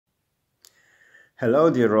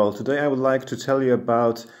Hello dear all, today I would like to tell you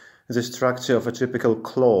about the structure of a typical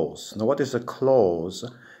clause. Now what is a clause?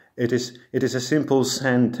 It is a simple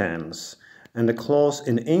sentence, and a clause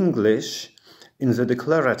in English in the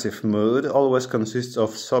declarative mood always consists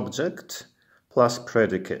of subject plus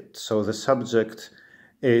predicate. So the subject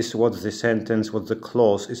is what the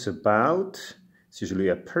clause is about. It's usually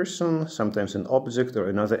a person, sometimes an object or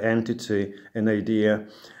another entity, an idea.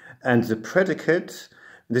 And the predicate,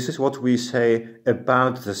 this is what we say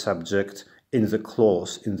about the subject in the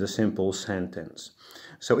clause, in the simple sentence.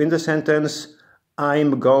 So in the sentence,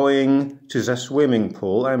 I'm going to the swimming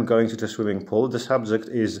pool. I'm going to the swimming pool. The subject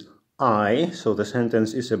is I, so the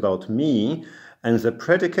sentence is about me. And the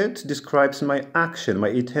predicate describes my action, my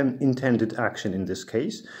intended action in this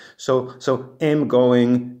case. So am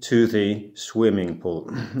going to the swimming pool.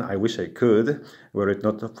 I wish I could. Were it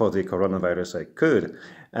not for the coronavirus, I could.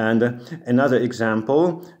 And another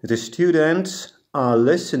example, the students are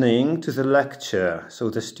listening to the lecture. So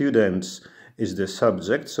the students is the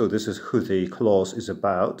subject, so this is who the clause is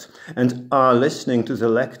about, and are listening to the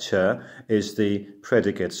lecture is the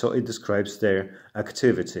predicate, so it describes their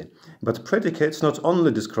activity. But predicates not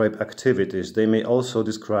only describe activities, they may also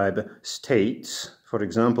describe states. For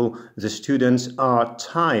example, the students are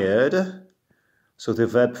tired, so the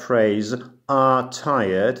verb phrase are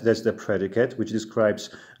tired, that's the predicate, which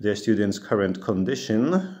describes the student's current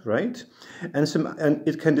condition, right? And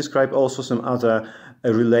it can describe also some other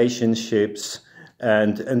relationships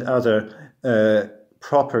and other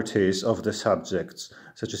properties of the subjects,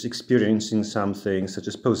 such as experiencing something, such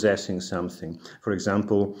as possessing something. For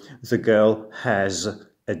example, the girl has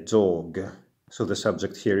a dog. So the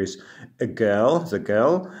subject here is a girl, the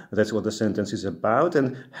girl, that's what the sentence is about,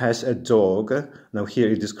 and has a dog. Now here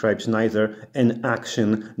it describes neither an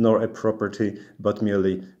action nor a property, but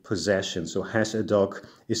merely possession. So has a dog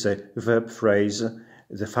is a verb phrase.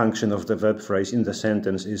 The function of the verb phrase in the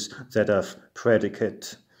sentence is that of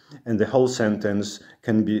predicate. And the whole sentence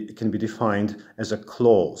can be defined as a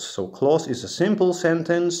clause. So clause is a simple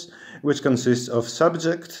sentence which consists of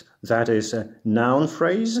subject, that is a noun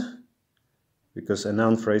phrase, because a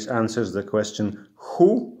noun phrase answers the question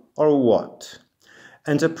who or what.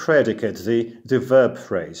 And a predicate, the verb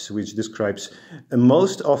phrase, which describes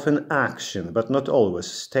most often action, but not always,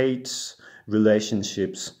 states,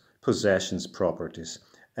 relationships, possessions, properties,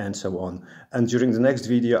 and so on. And during the next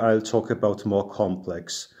video, I'll talk about more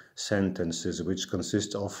complex sentences, which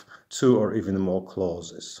consist of 2 or even more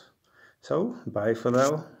clauses. So, bye for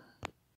now.